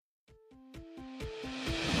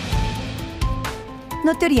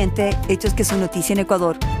No te oriente, hechos que son noticia en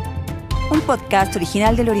Ecuador. Un podcast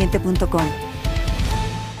original del Oriente.com.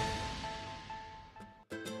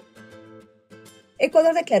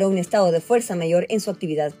 Ecuador declaró un estado de fuerza mayor en su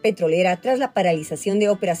actividad petrolera tras la paralización de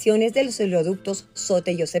operaciones de los oleoductos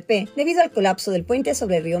SOTE y OCP debido al colapso del puente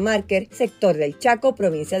sobre el río Márquer, sector del Chaco,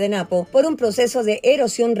 provincia de Napo, por un proceso de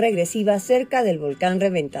erosión regresiva cerca del volcán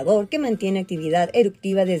Reventador que mantiene actividad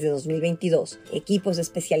eruptiva desde 2022. Equipos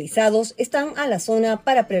especializados están a la zona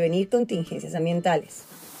para prevenir contingencias ambientales.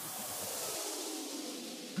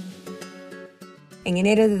 En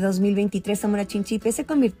enero de 2023, Zamora Chinchipe se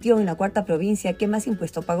convirtió en la cuarta provincia que más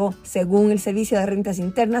impuesto pagó. Según el Servicio de Rentas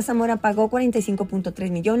Internas, Zamora pagó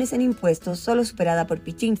 45.3 millones en impuestos, solo superada por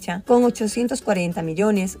Pichincha, con 840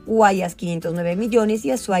 millones, Guayas 509 millones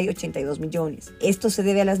y Azuay 82 millones. Esto se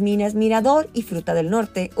debe a las minas Mirador y Fruta del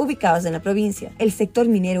Norte, ubicadas en la provincia. El sector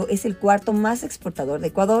minero es el cuarto más exportador de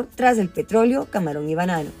Ecuador, tras el petróleo, camarón y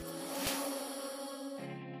banano.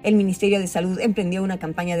 El Ministerio de Salud emprendió una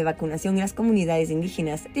campaña de vacunación en las comunidades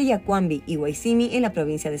indígenas de Yacuambi y Guaycimi en la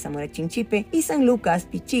provincia de Zamora Chinchipe y San Lucas,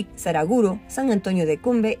 Pichic, Saraguro, San Antonio de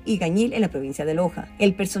Cumbe y Gañil en la provincia de Loja.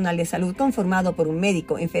 El personal de salud, conformado por un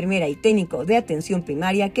médico, enfermera y técnico de atención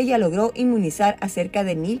primaria, que ya logró inmunizar a cerca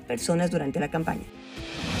de 1,000 personas durante la campaña.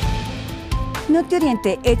 No te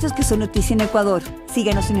oriente, hechos que son noticia en Ecuador.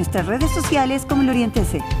 Síguenos en nuestras redes sociales como El Oriente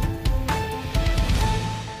C.